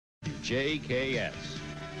WJKS.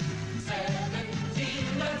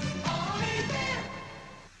 17, let's all be there.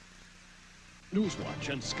 NewsWatch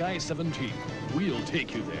and Sky 17. We'll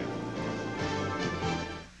take you there.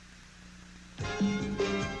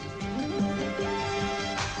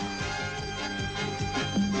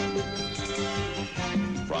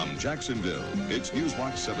 From Jacksonville, it's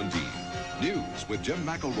NewsWatch 17. News with Jim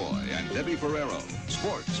McElroy and Debbie Ferrero.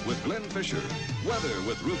 Sports with Glenn Fisher. Weather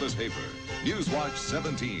with Rufus Hafer. NewsWatch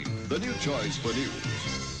 17, the new choice for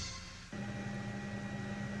news.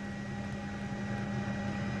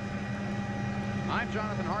 I'm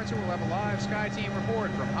Jonathan Hartzer. We'll have a live Sky Team report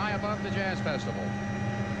from high above the Jazz Festival.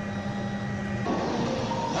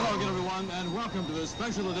 Hello again, everyone, and welcome to this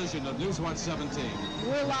special edition of NewsWatch 17.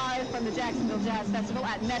 We're live from the Jacksonville Jazz Festival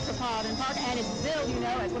at Metropolitan Park, and it's billed, you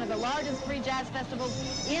know, as one of the largest free jazz festivals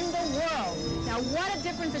in the world. Now, what a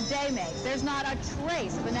difference a day makes. There's not a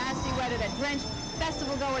trace of the nasty weather that drenched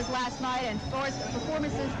festival goers last night and forced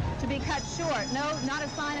performances to be cut short. No, not a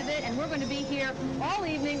sign of it, and we're going to be here all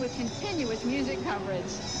evening with continuous music coverage.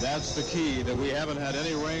 That's the key, that we haven't had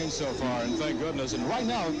any rain so far, and thank goodness. And right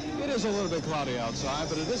now, it is a little bit cloudy outside,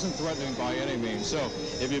 but it isn't threatening by any means. So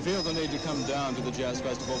if you feel the need to come down to the Jazz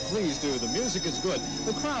Festival, please do. The music is good.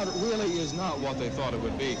 The crowd really is not what they thought it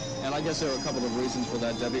would be. And I guess there are a couple of reasons for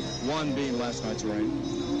that, Debbie. One being last night's rain.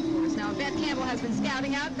 Now, Beth Campbell has been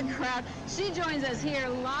scouting out the crowd. She joins us here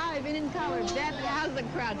live and in color. Beth, how's the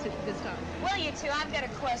crowd this time? Well, you two, I've got a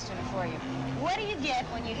question for you. What do you get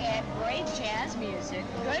when you add great jazz music,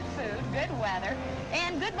 good food, good weather,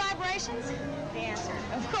 and good vibrations? The answer,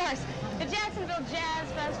 of course, the Jacksonville Jazz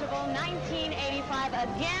Festival 1985.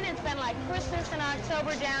 Again, it's been like Christmas in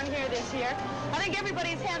October down here this year. I think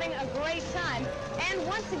everybody's having a great time. And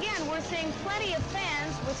once again, we're seeing plenty of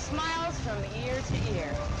fans with smiles from ear to ear.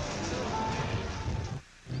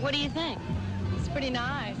 What do you think? It's pretty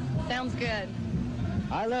nice. Sounds good.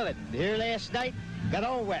 I love it. Here last night, got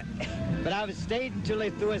all wet. But I was stayed until they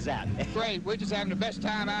threw us out. Great. We're just having the best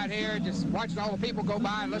time out here, just watching all the people go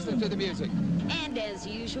by and listening to the music. And as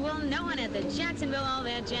usual, no one at the Jacksonville All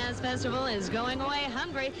That Jazz Festival is going away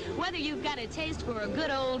hungry. Whether you've got a taste for a good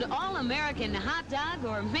old all-American hot dog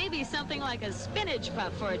or maybe something like a spinach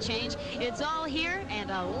puff for a change, it's all here and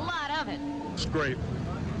a lot of it. It's great.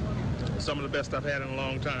 Some of the best I've had in a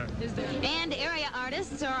long time. And area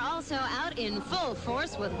artists are also out in full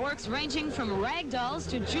force with works ranging from rag dolls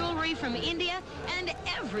to jewelry from India and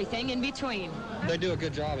everything in between. They do a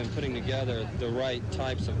good job in putting together the right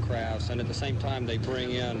types of crafts, and at the same time they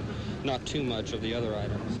bring in not too much of the other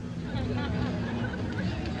items.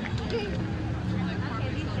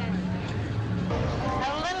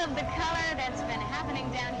 A little of the color that's been happening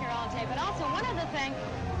down here all day, but also one of the things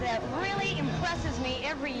that really impresses me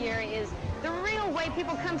every year is the real way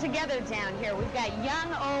people come together down here. We've got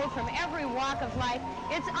young, old, from every walk of life.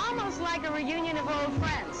 It's almost like a reunion of old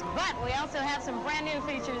friends. But we also have some brand new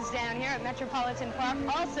features down here at Metropolitan Park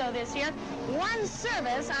also this year. One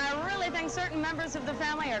service I really think certain members of the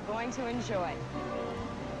family are going to enjoy.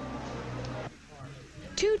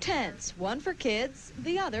 2 tents, one for kids,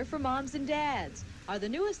 the other for moms and dads, are the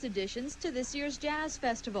newest additions to this year's Jazz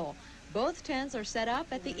Festival. Both tents are set up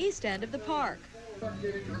at the east end of the park.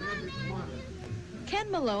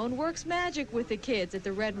 Ken Malone works magic with the kids at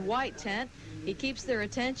the red and white tent. He keeps their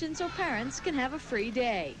attention so parents can have a free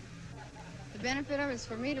day. The benefit of it is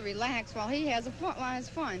for me to relax while he has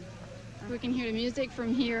fun. We can hear the music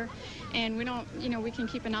from here, and we don't, we can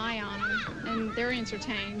keep an eye on them, and they're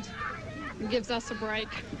entertained. It gives us a break.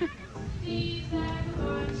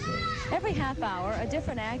 Every half hour, a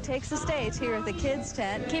different act takes the stage here at the kids'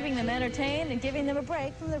 tent, keeping them entertained and giving them a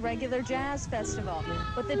break from the regular jazz festival.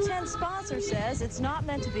 But the tent sponsor says it's not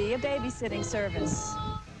meant to be a babysitting service.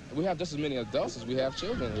 We have just as many adults as we have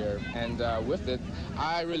children here, and with it,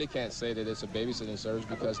 I really can't say that it's a babysitting service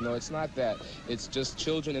because, no, it's not that. It's just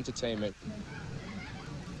children entertainment.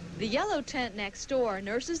 The yellow tent next door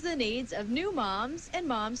nurses the needs of new moms and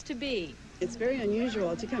moms-to-be. It's very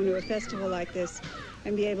unusual to come to a festival like this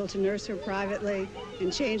and be able to nurse her privately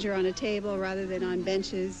and change her on a table rather than on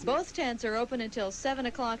benches. Both tents are open until 7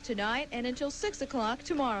 o'clock tonight and until 6 o'clock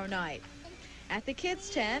tomorrow night. At the kids'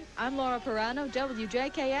 tent, I'm Laura Perano,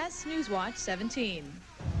 WJKS NewsWatch 17.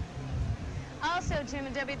 Also, Jim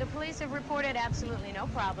and Debbie, the police have reported absolutely no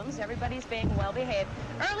problems. Everybody's being well behaved.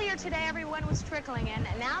 Earlier today, everyone was trickling in,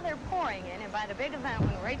 and now they're pouring in. And by the big event,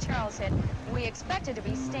 when Ray Charles hit, we expected to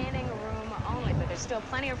be standing room only. But there's still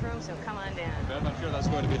plenty of room, so come on down. I'm sure that's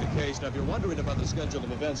going to be the case. Now, if you're wondering about the schedule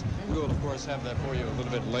of events, we will, of course, have that for you a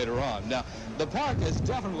little bit later on. Now, the park has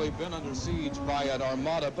definitely been under siege by an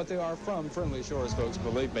armada, but they are from friendly shores, folks,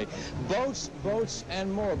 believe me. Boats, boats,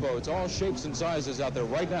 and more boats, all shapes and sizes out there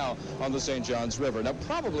right now on the St. Johns River. Now,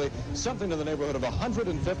 probably something in the neighborhood of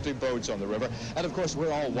 150 boats on the river. And, of course,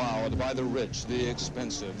 we're all wowed by the rich, the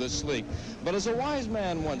expensive, the sleek. But as a wise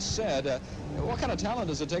man once said, what kind of talent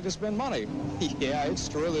does it take to spend money? Yeah, it's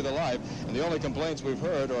truly the life. And the only complaints we've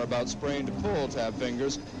heard are about sprained pull-tab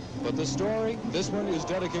fingers. But the story, this one is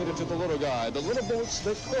dedicated to the little guy, the little boats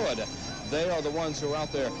that could. They are the ones who are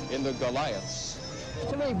out there in the Goliaths.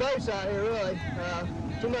 Too many boats out here, really.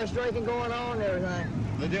 Too much drinking going on and everything.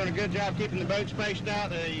 They're doing a good job keeping the boats spaced out.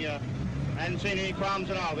 They hadn't seen any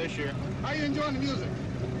problems at all this year. How are you enjoying the music?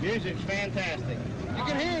 Music's fantastic. You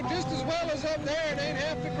can hear it just as well as up there. It ain't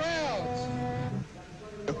half the crowds.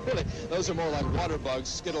 Really, those are more like water bugs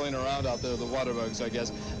skittling around out there, the water bugs, I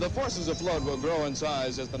guess. The forces afloat will grow in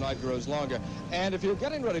size as the night grows longer. And if you're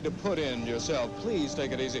getting ready to put in yourself, please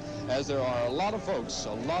take it easy, as there are a lot of folks,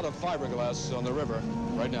 a lot of fiberglass on the river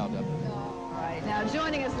right now, Deb. Right. Now,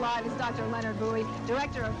 joining us live is Dr. Leonard Bowie,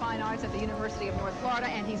 Director of Fine Arts at the University of North Florida,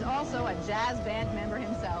 and he's also a jazz band member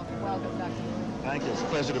himself. Welcome, Dr. Thank you. It's a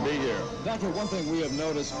pleasure to be here. Doctor, one thing we have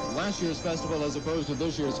noticed, last year's festival as opposed to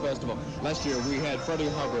this year's festival. Last year we had Freddie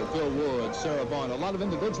Hubbard, Phil Wood, Sarah Vaughan, a lot of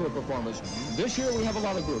individual performers. This year we have a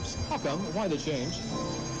lot of groups. How come? Why the change?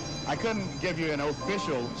 I couldn't give you an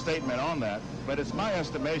official statement on that, but it's my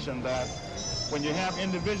estimation that when you have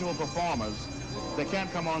individual performers, they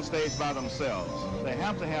can't come on stage by themselves. They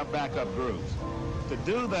have to have backup groups. To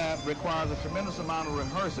do that requires a tremendous amount of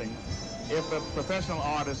rehearsing if a professional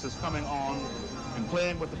artist is coming on and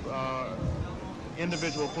playing with the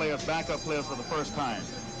individual players, backup players for the first time.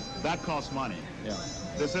 That costs money. Yeah.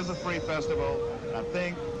 This is a free festival. I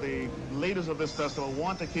think the leaders of this festival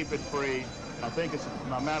want to keep it free. I think it's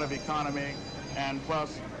a matter of economy, and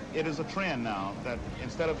plus it is a trend now that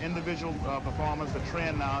instead of individual performers, the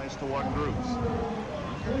trend now is toward groups.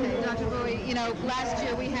 Okay, Dr. Bowie, you know, last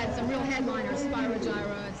year we had some real headliners, Spyro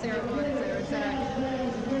Gyra, Sarah Vaughan, et cetera, et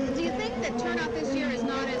cetera. Do you think that turnout this year is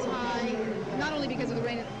not as high, not only because of the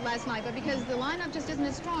rain last night, but because the lineup just isn't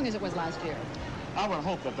as strong as it was last year? I would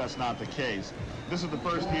hope that that's not the case. This is the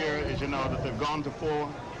first year, as you know, that they've gone to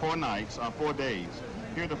four nights, 4 days.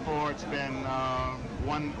 Heretofore, it's been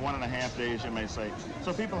one and a half days, you may say.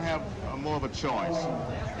 So people have more of a choice.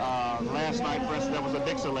 Last night, for instance, there was a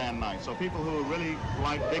Dixieland night. So people who really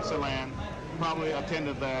like Dixieland probably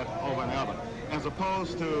attended that over another, as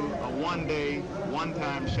opposed to a one-day,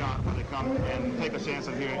 one-time shot where they come and take a chance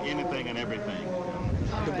of hearing anything and everything.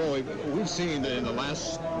 Dr. Bowie, we've seen in the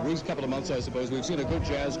last couple of months, I suppose, we've seen a good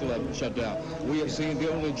jazz club shut down. We have seen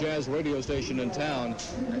the only jazz radio station in town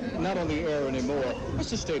not on the air anymore. What's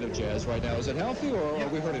the state of jazz right now? Is it healthy, or are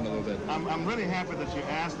we hurting a little bit? I'm really happy that you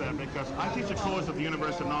asked that, because I teach a course at the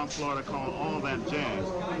University of North Florida called All That Jazz.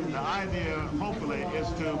 The idea, hopefully, is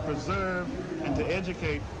to preserve and to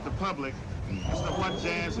educate the public as to what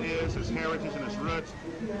jazz is, its heritage and its roots,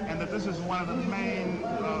 and that this is one of the main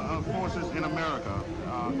forces in America.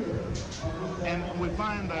 And we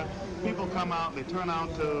find that people come out, they turn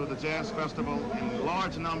out to the Jazz Festival in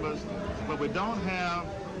large numbers, but we don't have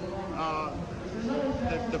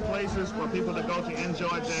the places for people to go to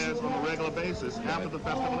enjoy jazz on a regular basis after the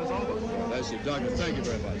festival is over. That's it. Doctor, thank you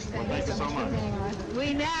very much. Well, thank you so much.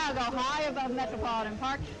 We now go high above Metropolitan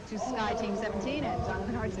Park to Sky Team 17 and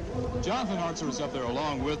Jonathan Hartzer. Jonathan Hartzer is up there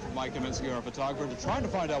along with Mike Kaminsky, our photographer, to try to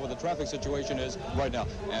find out what the traffic situation is right now.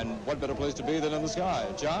 And what better place to be than in the sky?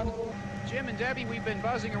 John? Jim and Debbie, we've been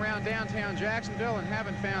buzzing around downtown Jacksonville and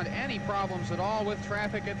haven't found any problems at all with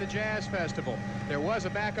traffic at the Jazz Festival. There was a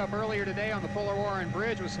backup earlier today on the Fuller Warren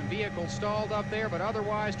Bridge with some vehicles stalled up there, but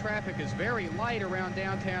otherwise traffic is very light around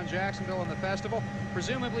downtown Jacksonville and the festival,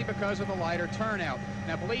 presumably because of the lighter turnout.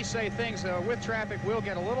 Now, police say things with traffic will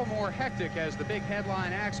get a little more hectic as the big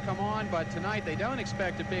headline acts come on, but tonight they don't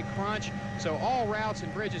expect a big crunch, so all routes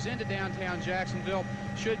and bridges into downtown Jacksonville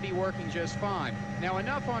should be working just fine. Now,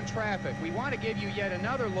 enough on traffic. We want to give you yet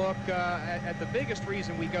another look at the biggest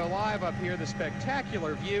reason we go live up here, the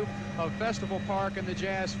spectacular view of Festival Park and the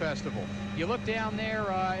Jazz Festival. You look down there,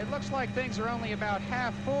 it looks like things are only about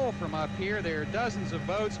half full from up here. There are dozens of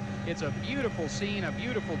boats. It's a beautiful scene, a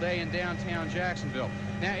beautiful day in downtown Jacksonville.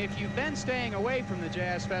 Now, if you've been staying away from the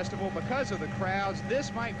Jazz Festival because of the crowds,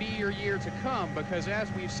 this might be your year to come, because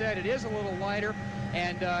as we've said, it is a little lighter,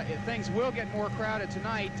 and things will get more crowded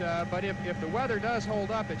tonight, but if the weather does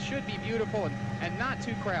hold up, it should be beautiful and not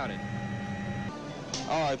too crowded.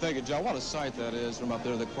 All right, thank you, John. What a sight that is from up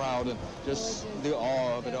there, the crowd, and just the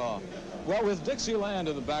awe of it all. Well, with Dixieland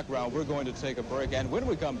in the background, we're going to take a break, and when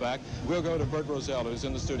we come back, we'll go to Bert Roselle, who's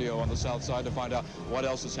in the studio on the south side, to find out what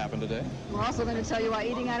else has happened today. We're also going to tell you why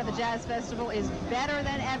eating out at the Jazz Festival is better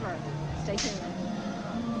than ever. Stay tuned.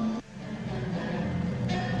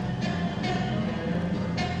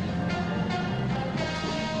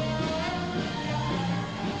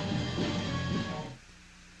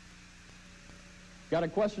 Got a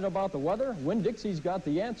question about the weather? Winn-Dixie's got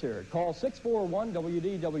the answer. Call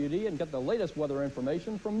 641-WDWD and get the latest weather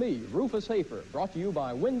information from me, Rufus Hafer, brought to you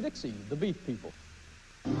by Winn-Dixie, the beef people.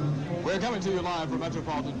 We're coming to you live from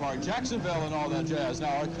Metropolitan Park, Jacksonville, and all that jazz.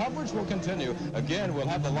 Now, our coverage will continue. Again, we'll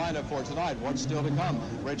have the lineup for tonight. What's still to come?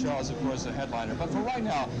 Ray Charles, of course, the headliner. But for right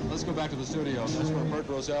now, let's go back to the studio. That's where Bert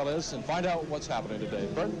Roselle is, and find out what's happening today.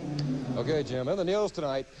 Bert? Okay, Jim. In the news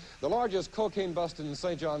tonight, the largest cocaine bust in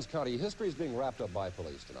St. Johns County history is being wrapped up by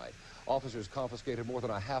police tonight. Officers confiscated more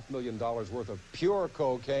than $500,000 worth of pure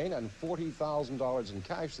cocaine and $40,000 in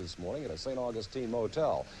cash this morning at a St. Augustine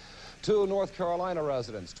motel. Two North Carolina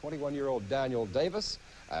residents, 21-year-old Daniel Davis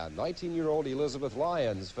and 19-year-old Elizabeth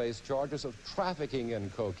Lyons, face charges of trafficking in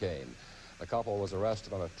cocaine. The couple was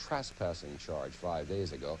arrested on a trespassing charge 5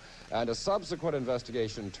 days ago, and a subsequent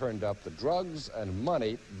investigation turned up the drugs and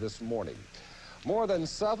money this morning. More than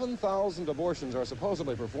 7,000 abortions are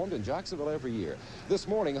supposedly performed in Jacksonville every year. This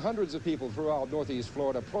morning, hundreds of people throughout Northeast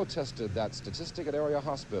Florida protested that statistic at area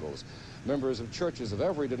hospitals. Members of churches of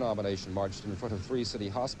every denomination marched in front of 3 city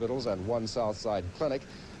hospitals and 1 Southside clinic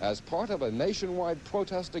as part of a nationwide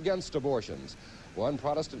protest against abortions. One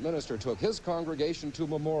Protestant minister took his congregation to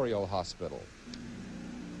Memorial Hospital.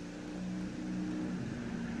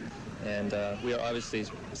 And we are obviously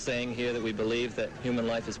saying here that we believe that human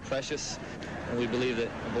life is precious, and we believe that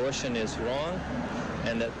abortion is wrong,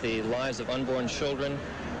 and that the lives of unborn children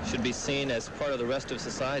should be seen as part of the rest of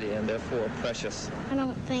society and therefore precious. I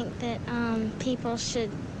don't think that people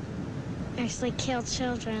should actually kill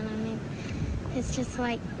children. I mean, it's just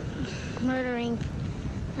like murdering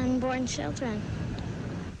unborn children.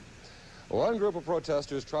 One group of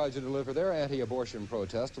protesters tried to deliver their anti-abortion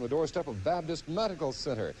protest on the doorstep of Baptist Medical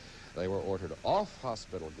Center. They were ordered off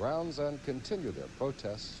hospital grounds and continued their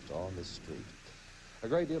protest on the street. A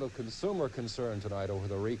great deal of consumer concern tonight over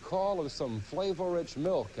the recall of some flavor-rich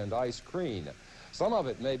milk and ice cream. Some of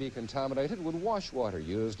it may be contaminated with wash water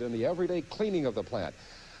used in the everyday cleaning of the plant.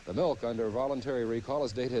 The milk under voluntary recall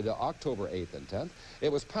is dated October 8th and 10th.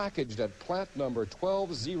 It was packaged at plant number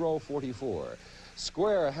 12044.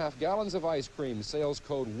 Square half-gallons of ice cream, sales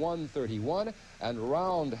code 131, and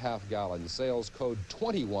round half-gallon, sales code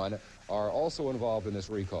 21, are also involved in this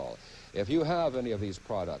recall. If you have any of these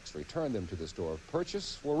products, return them to the store of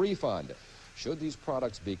purchase for refund. Should these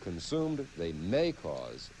products be consumed, they may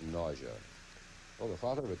cause nausea. Well, the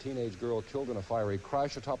father of a teenage girl killed in a fiery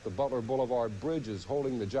crash atop the Butler Boulevard Bridge is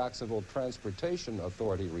holding the Jacksonville Transportation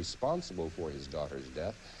Authority responsible for his daughter's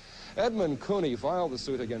death. Edmund Cooney filed the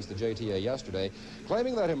suit against the JTA yesterday,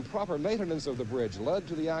 claiming that improper maintenance of the bridge led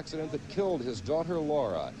to the accident that killed his daughter,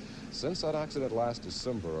 Laura. Since that accident last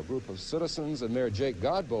December, a group of citizens and Mayor Jake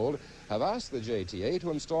Godbold have asked the JTA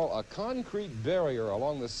to install a concrete barrier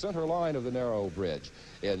along the center line of the narrow bridge.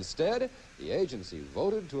 Instead, the agency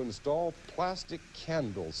voted to install plastic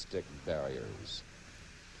candlestick barriers.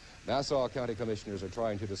 Nassau County Commissioners are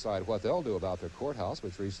trying to decide what they'll do about their courthouse,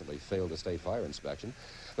 which recently failed a state fire inspection.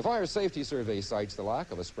 The Fire Safety Survey cites the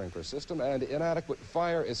lack of a sprinkler system and inadequate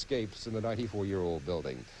fire escapes in the 94-year-old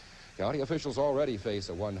building. County officials already face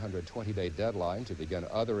a 120-day deadline to begin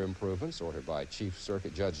other improvements ordered by Chief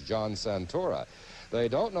Circuit Judge John Santora. They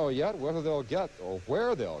don't know yet whether they'll get or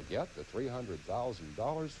where they'll get the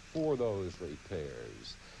 $300,000 for those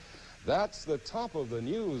repairs. That's the top of the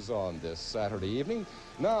news on this Saturday evening.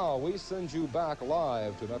 Now we send you back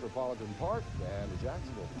live to Metropolitan Park and the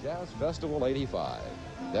Jacksonville Jazz Festival 85.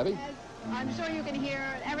 Debbie? I'm sure you can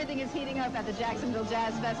hear everything is heating up at the Jacksonville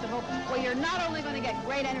Jazz Festival, where you're not only going to get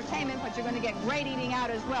great entertainment, but you're going to get great eating out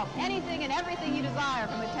as well. Anything and everything you desire,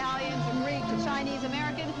 from Italian to Greek to Chinese,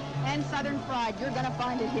 American, and Southern fried, you're going to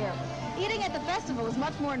find it here. Eating at the festival is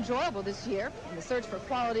much more enjoyable this year. In the search for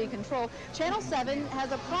quality control, Channel 7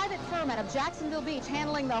 has a private firm out of Jacksonville Beach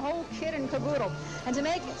handling the whole kit and caboodle. And to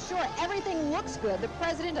make sure everything looks good, the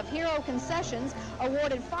president of Hero Concessions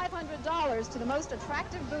awarded $500 to the most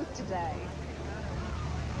attractive booth today.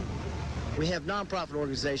 We have nonprofit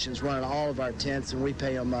organizations running all of our tents, and we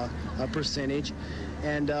pay them a percentage.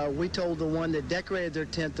 And we told the one that decorated their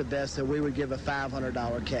tent the best that we would give a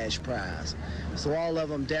 $500 cash prize. So all of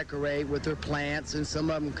them decorate with their plants, and some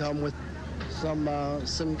of them come with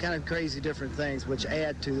some kind of crazy different things which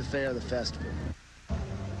add to the fare of the festival.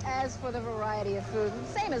 As for the variety of food,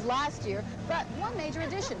 same as last year, but one major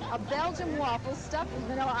addition, a Belgian waffle stuffed with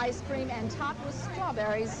vanilla ice cream and topped with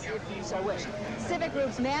strawberries, if you so wish. Civic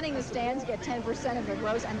groups manning the stands get 10% of the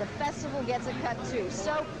gross, and the festival gets a cut too.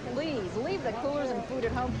 So please, leave the coolers and food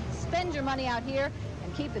at home, spend your money out here,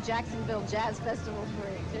 and keep the Jacksonville Jazz Festival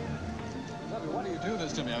free. Debbie, why do you do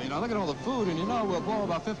this to me? You know, look at all the food, and you know we'll blow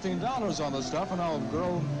about $15 on this stuff, and I'll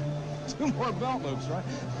grow 2 more belt loops, right?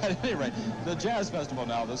 At any rate, the Jazz Festival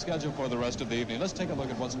now, the schedule for the rest of the evening. Let's take a look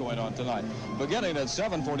at what's going on tonight. Beginning at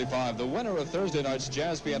 7:45, the winner of Thursday night's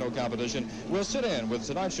jazz piano competition will sit in with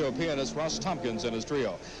Tonight Show pianist Ross Tompkins and his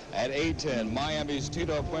trio. At 8:10, Miami's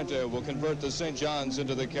Tito Puente will convert the St. John's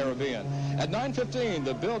into the Caribbean. At 9:15,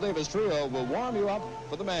 the Bill Davis Trio will warm you up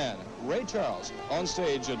for the man, Ray Charles, on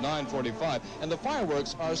stage at 9:45. And the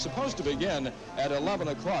fireworks are supposed to begin at 11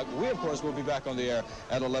 o'clock. We, of course, will be back on the air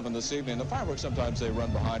at 11 this evening. The fireworks, sometimes they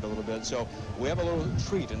run behind a little bit, so we have a little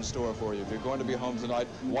treat in store for you. If you're going to be home tonight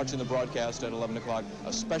watching the broadcast at 11 o'clock,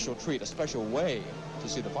 a special treat, a special way to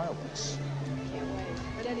see the fireworks.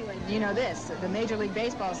 But anyway, you know this, the Major League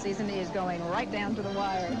Baseball season is going right down to the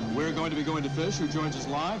wire. We're going to be going to Fish, who joins us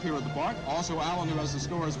live here at the park. Also, Alan, who has the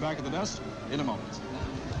scores back at the desk, in a moment.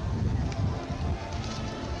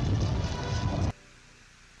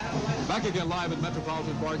 Back again live at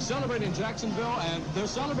Metropolitan Park, celebrating Jacksonville, and they're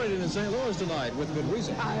celebrating in St. Louis tonight with good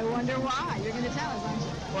reason. I wonder why. You're going to tell us, aren't you?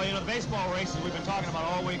 Well, you know, the baseball races we've been talking about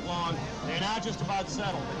all week long, they're now just about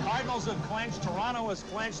settled. The Cardinals have clinched, Toronto has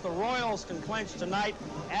clinched, the Royals can clinch tonight.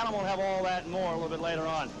 Adam will have all that and more a little bit later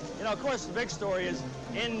on. You know, of course, the big story is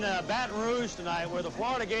in Baton Rouge tonight, where the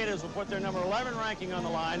Florida Gators will put their number 11 ranking on the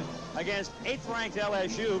line against 8th-ranked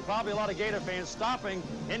LSU. Probably a lot of Gator fans stopping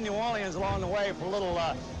in New Orleans along the way for a little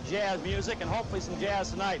jazz music and hopefully some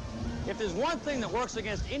jazz tonight. If there's one thing that works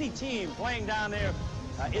against any team playing down there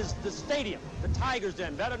is the stadium, the Tigers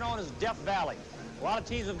Den, better known as Death Valley. A lot of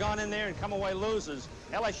teams have gone in there and come away losers.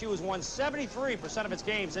 LSU has won 73% of its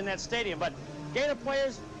games in that stadium, but Gator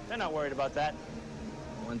players, they're not worried about that.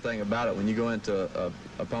 One thing about it, when you go into an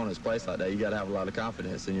opponent's place like that, you got to have a lot of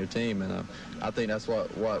confidence in your team, and I think that's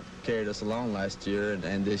what carried us along last year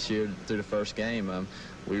and this year through the first game.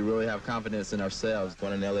 We really have confidence in ourselves.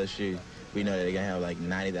 Going in LSU, we know that they're going to have like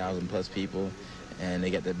 90,000 plus people, and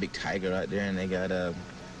they got the big Tiger right there, and they got, I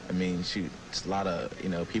mean, shoot, it's a lot of, you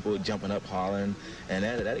know, people jumping up, hollering, and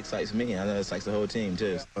that excites me. I know it excites the whole team,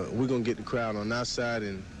 too. We're going to get the crowd on our side,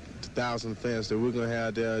 and the 1,000 fans that we're going to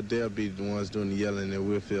have there, they'll be the ones doing the yelling, and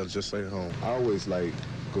we'll feel just like home. I always like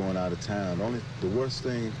going out of town. The worst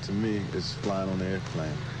thing to me is flying on the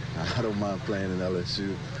airplane. I don't mind playing in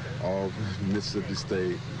LSU or Mississippi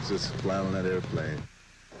State, just flying on that airplane.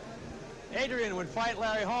 Adrian would fight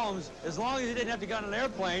Larry Holmes as long as he didn't have to get on an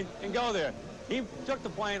airplane and go there. He took the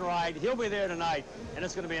plane ride. He'll be there tonight, and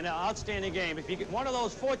it's going to be an outstanding game. If you get one of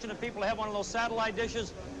those fortunate people to have one of those satellite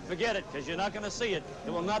dishes, forget it, because you're not going to see it.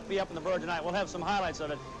 It will not be up in the bird tonight. We'll have some highlights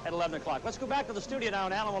of it at 11 o'clock. Let's go back to the studio now,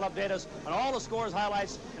 and Alan will update us on all the scores,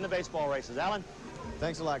 highlights in the baseball races. Alan?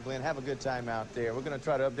 Thanks a lot, Glenn. Have a good time out there. We're going to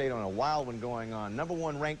try to update on a wild one going on. Number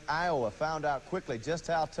 1 ranked Iowa found out quickly just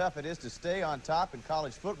how tough it is to stay on top in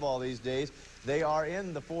college football these days. They are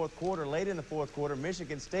in the 4th quarter, late in the 4th quarter.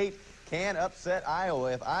 Michigan State can upset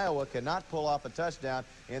Iowa if Iowa cannot pull off a touchdown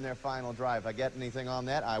in their final drive. If I get anything on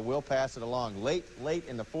that, I will pass it along. Late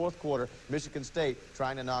in the 4th quarter, Michigan State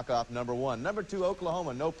trying to knock off number 1. Number 2,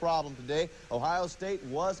 Oklahoma, no problem today. Ohio State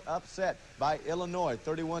was upset by Illinois,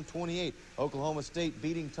 31-28. Oklahoma State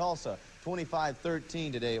beating Tulsa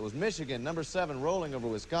 25-13 today. It was Michigan, number 7, rolling over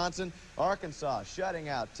Wisconsin. Arkansas shutting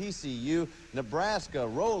out TCU. Nebraska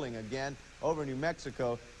rolling again over New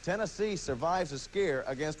Mexico. Tennessee survives a scare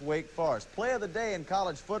against Wake Forest. Play of the day in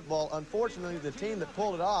college football. Unfortunately, the team that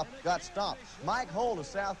pulled it off got stopped. Mike Holt of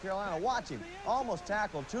South Carolina, watch him. Almost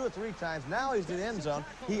tackled 2 or 3 times. Now he's in the end zone.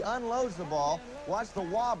 He unloads the ball. Watch the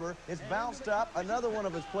wobber. It's bounced up. Another one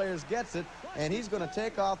of his players gets it, and he's going to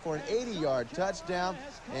take off for an 80-yard touchdown.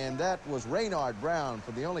 And that was Raynard Brown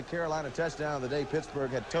for the only Carolina touchdown of the day. Pittsburgh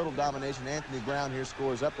had total domination. Anthony Brown here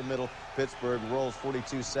scores up the middle. Pittsburgh rolls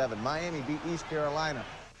 42-7. Miami beat East Carolina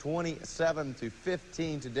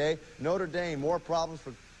 27-15 today. Notre Dame, more problems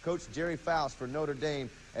for Coach Jerry Faust for Notre Dame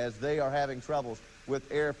as they are having troubles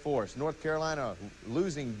with Air Force. North Carolina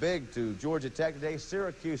losing big to Georgia Tech today.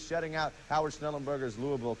 Syracuse shutting out Howard Schnellenberger's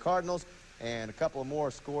Louisville Cardinals. And a couple of more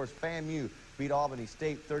scores. FAMU beat Albany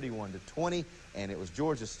State 31-20. And it was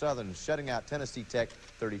Georgia Southern shutting out Tennessee Tech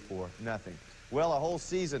 34-0. Well, a whole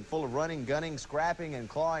season full of running, gunning, scrapping, and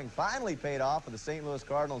clawing finally paid off for the St. Louis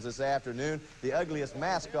Cardinals this afternoon. The ugliest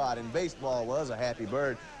mascot in baseball was a happy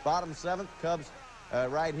bird. Bottom seventh, Cubs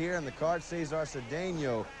right here, and the card Cesar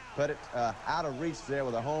Cedeno put it out of reach there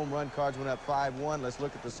with a home run. Cards went up 5-1. Let's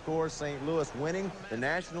look at the scores. St. Louis winning the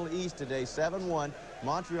National East today 7-1.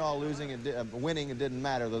 Montreal losing and winning, it didn't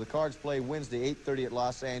matter, though the Cards play Wednesday 8:30 at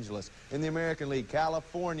Los Angeles. In the American League,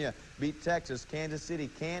 California beat Texas. Kansas City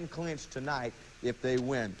can clinch tonight if they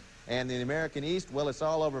win. And in the American East, well, it's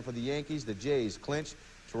all over for the Yankees. The Jays clinch.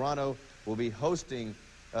 Toronto will be hosting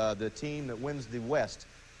the team that wins the West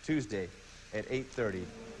Tuesday at 8:30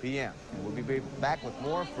 p.m. And we'll be back with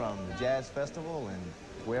more from the Jazz Festival and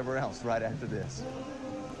wherever else right after this.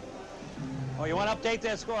 Well, you want to update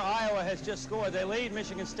that score? Iowa has just scored. They lead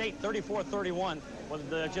Michigan State 34-31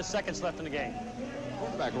 with just seconds left in the game.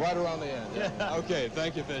 Back right around the end. Yeah. Okay,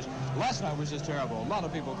 thank you, Fish. Last night was just terrible. A lot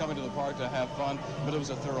of people coming to the park to have fun, but it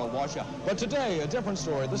was a thorough washout. But today, a different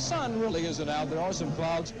story. The sun really isn't out. There are some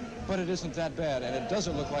clouds, but it isn't that bad, and it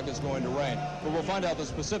doesn't look like it's going to rain. But we'll find out the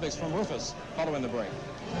specifics from Rufus following the break.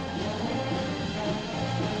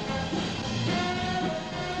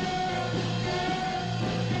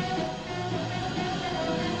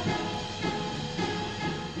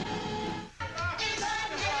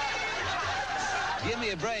 Give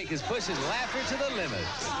Me a Break is pushing laughter to the limit.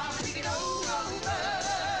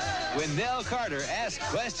 When Nell Carter asks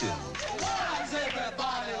questions. Why is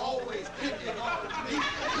everybody always picking on me?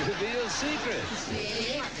 Reveals secrets.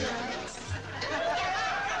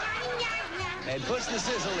 And puts the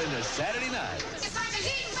sizzle into Saturday night.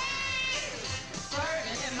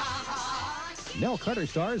 Nell Carter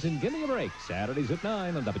stars in Give Me a Break, Saturdays at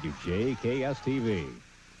 9 on WJKS TV.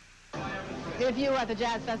 If you were at the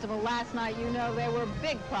Jazz Festival last night, you know there were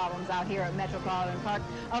big problems out here at Metropolitan Park.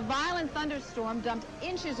 A violent thunderstorm dumped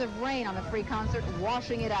inches of rain on the free concert,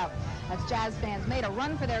 washing it out. As Jazz fans made a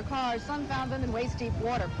run for their cars, some found them in waist-deep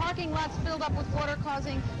water. Parking lots filled up with water,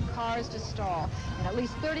 causing cars to stall. And at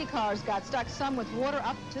least 30 cars got stuck, some with water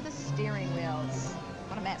up to the steering wheels.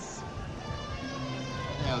 What a mess.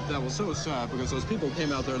 Yeah, that was so sad because those people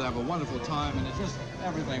came out there to have a wonderful time, and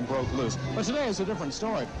everything broke loose. But today is a different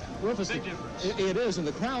story. Rufus, big difference. It is, and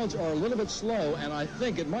the crowds are a little bit slow, and I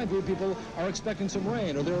think it might be people are expecting some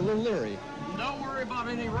rain, or they're a little leery. Don't worry about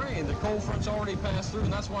any rain. The cold front's already passed through,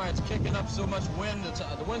 and that's why it's kicking up so much wind.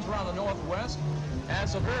 The wind's around the northwest, and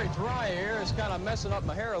it's a very dry air. It's kind of messing up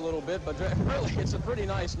my hair a little bit, but really it's a pretty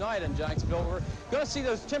nice night in Jacksonville. We're going to see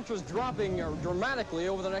those temperatures dropping dramatically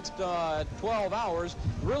over the next 12 hours,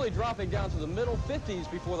 really dropping down to the middle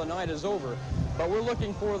 50s before the night is over. But we're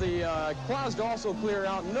looking for the clouds to also clear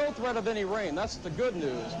out. No threat of any rain. That's the good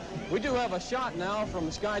news. We do have a shot now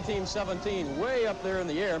from Sky Team 17 way up there in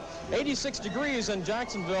the air. 86 degrees in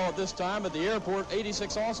Jacksonville at this time at the airport.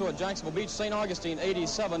 86 also at Jacksonville Beach. St. Augustine,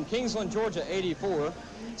 87. Kingsland, Georgia, 84.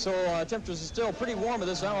 So temperatures are still pretty warm at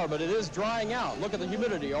this hour, but it is drying out. Look at the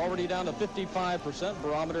humidity, already down to 55%.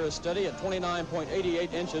 Barometer is steady at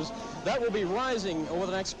 29.88 inches. That will be rising over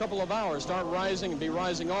the next couple of hours. Start rising and be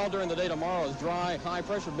rising all during the day tomorrow as dry, high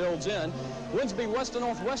pressure builds in. Winds be west and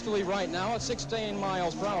northwesterly right now at 16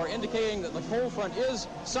 miles per hour, indicating that the cold front is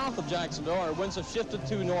south of Jacksonville. Our winds have shifted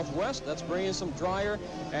to northwest. That's bringing some drier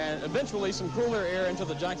and eventually some cooler air into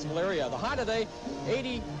the Jacksonville area. The high today,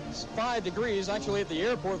 85 degrees. Actually, at the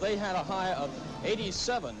airport, they had a high of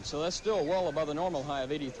 87, so that's still well above the normal high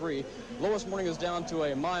of 83. Lowest morning is down to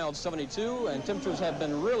a mild 72, and temperatures have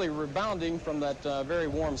been really rebounding from that very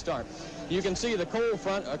warm start. You can see the cold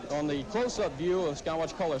front on the close-up view of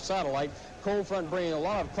SkyWatch Color Satellite. Cold front bringing a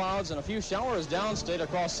lot of clouds and a few showers downstate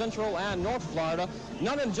across central and north Florida.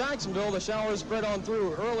 None in Jacksonville. The showers spread on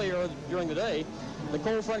through earlier during the day. The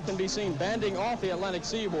cold front can be seen banding off the Atlantic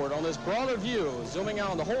seaboard. On this broader view, zooming out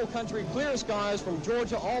on the whole country, clear skies from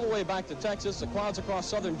Georgia all the way back to Texas. The clouds across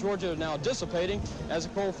southern Georgia are now dissipating as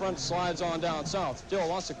the cold front slides on down south. Still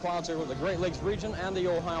lots of clouds over the Great Lakes region and the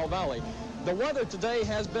Ohio Valley. The weather today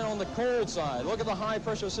has been on the cold side. Look at the high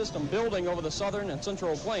pressure system building over the southern and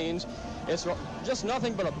central plains. It's just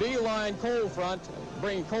nothing but a beeline cold front,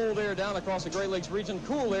 bringing cold air down across the Great Lakes region,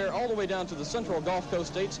 cool air all the way down to the central Gulf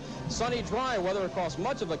Coast states. Sunny, dry weather across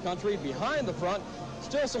much of the country. Behind the front,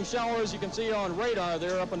 still some showers you can see on radar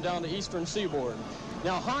there up and down the eastern seaboard.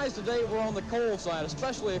 Now, highs today were on the cold side,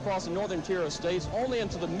 especially across the northern tier of states, only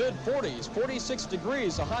into the mid-40s. 46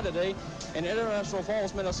 degrees a high today in International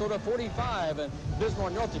Falls, Minnesota, 45 in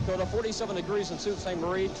Bismarck, North Dakota, 47 degrees in Sault Ste.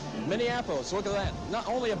 Marie, Minneapolis. Look at that. Not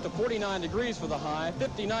only up to 49 degrees for the high,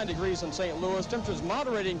 59 degrees in St. Louis. Temperatures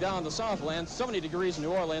moderating down the Southland, 70 degrees in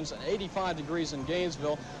New Orleans, and 85 degrees in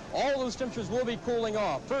Gainesville. All those temperatures will be cooling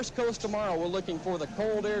off. First coast tomorrow, we're looking for the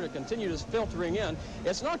cold air to continue just filtering in.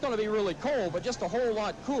 It's not going to be really cold, but just a whole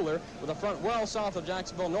lot cooler with a front well south of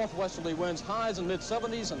Jacksonville, northwesterly winds, highs in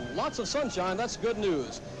mid-70s, and lots of sunshine. That's good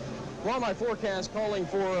news. Well, my forecast calling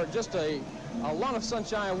for just a lot of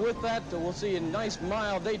sunshine with that. We'll see nice,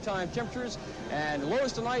 mild daytime temperatures, and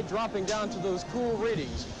lows tonight dropping down to those cool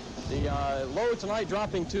readings. The low tonight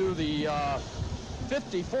dropping to the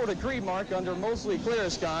 54-degree mark under mostly clear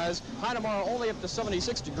skies. High tomorrow only up to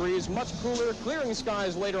 76 degrees, much cooler, clearing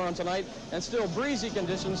skies later on tonight, and still breezy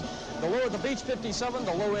conditions. The low at the beach, 57,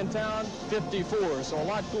 the low in town, 54, so a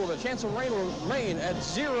lot cooler. The chance of rain at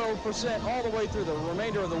 0% all the way through the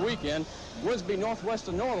remainder of the weekend. Winds be northwest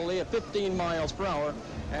and northerly at 15 miles per hour,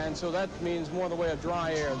 and so that means more in the way of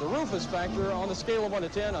dry air. The rufus factor on the scale of 1 to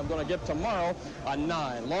 10, I'm going to get tomorrow a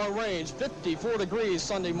 9. Long range, 54 degrees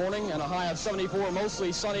Sunday morning and a high of 74,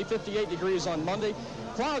 mostly sunny, 58 degrees on Monday.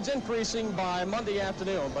 Clouds increasing by Monday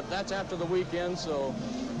afternoon, but that's after the weekend, so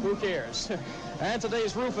who cares? And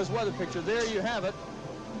today's rufus weather picture, there you have it.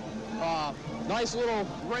 Nice little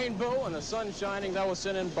rainbow and the sun shining. That was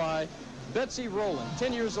sent in by Betsy Rowland,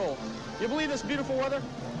 10 years old. You believe this beautiful weather?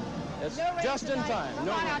 It's no just in time. Come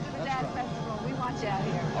on out to the Jazz Festival. We want you out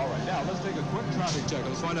here. All right, now let's take a quick traffic check.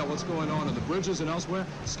 Let's find out what's going on in the bridges and elsewhere.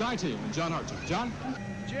 Sky Team and John Archer. John?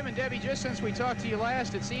 Jim and Debbie, just since we talked to you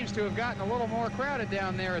last, it seems to have gotten a little more crowded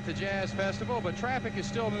down there at the Jazz Festival, but traffic is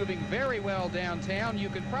still moving very well downtown. You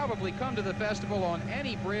could probably come to the festival on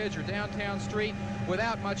any bridge or downtown street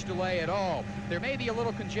without much delay at all. There may be a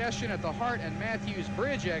little congestion at the Hart and Matthews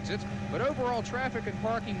Bridge exits, but overall traffic and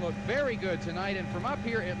parking look very good tonight, and from up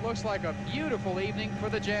here it looks like a beautiful evening for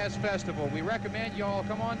the Jazz Festival. We recommend you all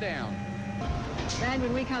come on down. And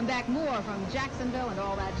when we come back, more from Jacksonville and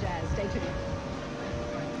all that jazz. Stay tuned.